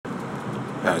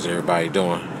How's everybody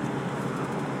doing?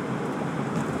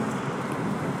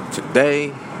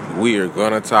 Today, we are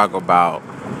going to talk about,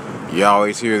 you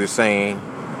always hear the saying,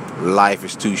 life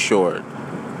is too short.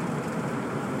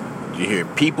 You hear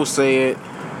people say it,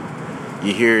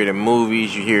 you hear it in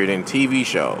movies, you hear it in TV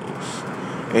shows.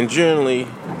 And generally,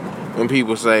 when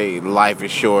people say life is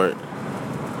short,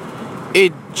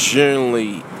 it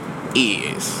generally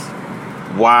is.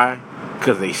 Why?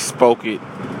 Because they spoke it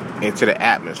into the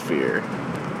atmosphere.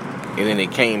 And then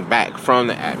it came back from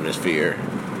the atmosphere.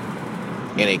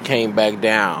 And it came back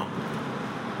down.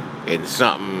 And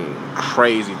something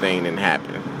crazy thing didn't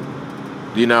happen.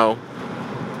 You know,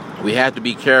 we have to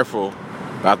be careful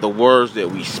about the words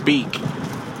that we speak.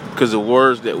 Because the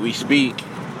words that we speak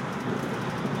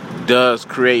does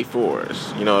create for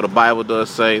us. You know, the Bible does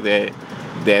say that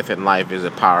death and life is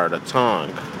the power of the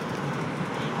tongue.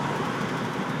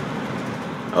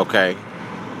 Okay.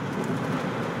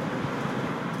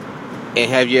 And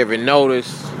have you ever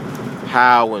noticed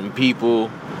how when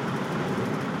people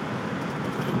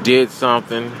did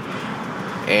something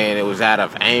and it was out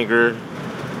of anger,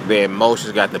 their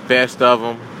emotions got the best of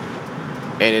them,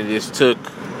 and it just took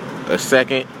a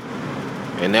second,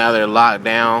 and now they're locked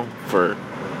down for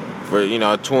 20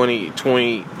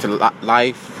 to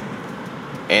life,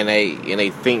 and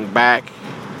they think back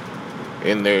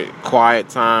in their quiet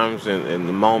times and in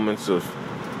the moments of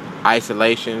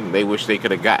isolation, they wish they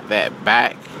could have got that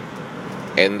back,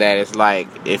 and that it's like,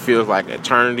 it feels like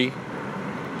eternity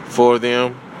for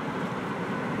them.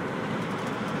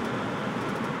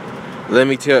 Let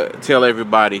me tell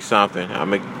everybody something.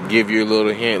 I'm gonna give you a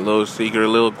little hint, a little secret, a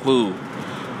little clue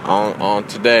on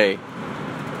today.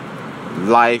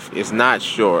 Life is not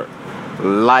short.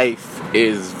 Life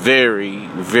is very,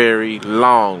 very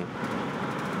long.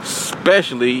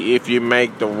 Especially if you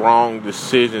make the wrong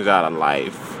decisions out of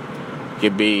life. It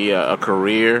could be a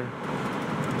career.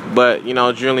 But,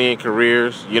 generally in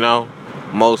careers,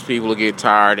 most people get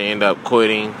tired and end up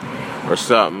quitting or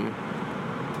something.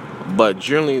 But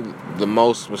generally, the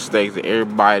most mistakes that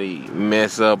everybody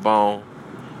mess up on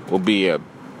will be a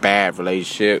bad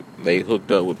relationship. They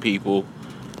hooked up with people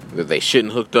that they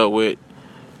shouldn't hooked up with.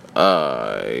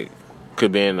 It could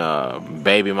have been a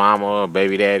baby mama or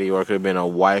baby daddy, or it could have been a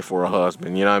wife or a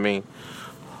husband. You know what I mean?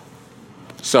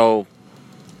 So,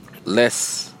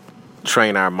 let's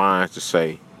train our minds to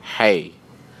say, hey,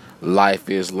 life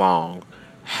is long.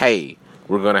 Hey,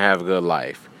 we're going to have a good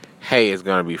life. Hey, it's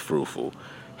going to be fruitful.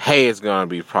 Hey, it's going to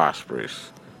be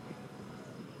prosperous.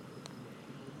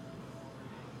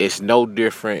 It's no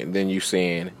different than you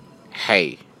saying,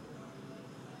 hey,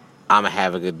 I'm going to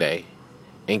have a good day.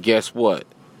 And guess what?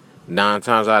 9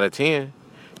 times out of 10,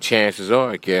 chances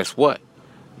are, guess what?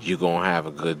 You're going to have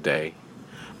a good day.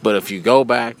 But if you go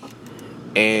back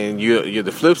and you're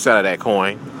the flip side of that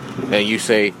coin, and you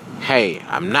say, hey,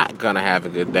 I'm not going to have a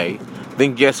good day,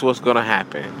 then guess what's going to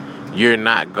happen? You're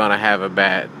not going to have you're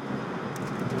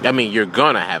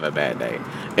going to have a bad day.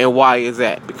 And why is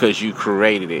that? Because you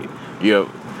created it. Your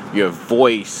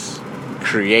voice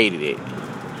created it.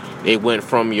 It went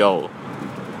from your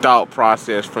thought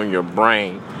process, from your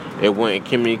brain. It went and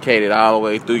communicated all the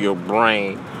way through your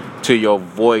brain to your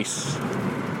voice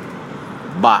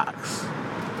box.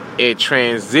 It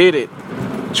transitioned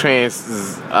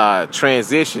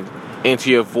into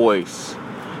your voice.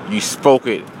 You spoke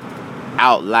it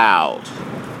out loud.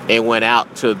 It went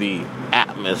out to the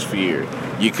atmosphere.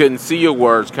 You couldn't see your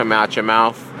words come out your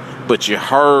mouth, but you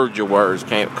heard your words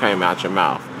came out your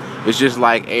mouth. It's just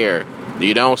like air.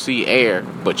 You don't see air,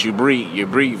 but you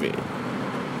breathe it.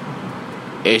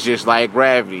 It's just like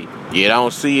gravity. You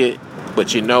don't see it,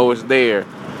 but you know it's there.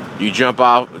 You jump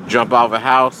off a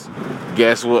house,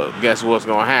 guess what's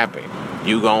gonna happen?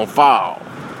 You gonna fall.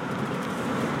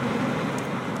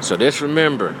 So just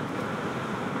remember,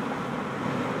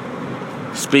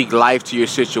 speak life to your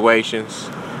situations,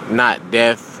 not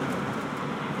death.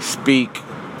 Speak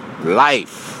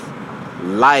life.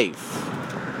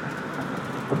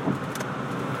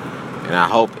 And I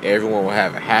hope everyone will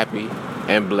have a happy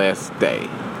and blessed day.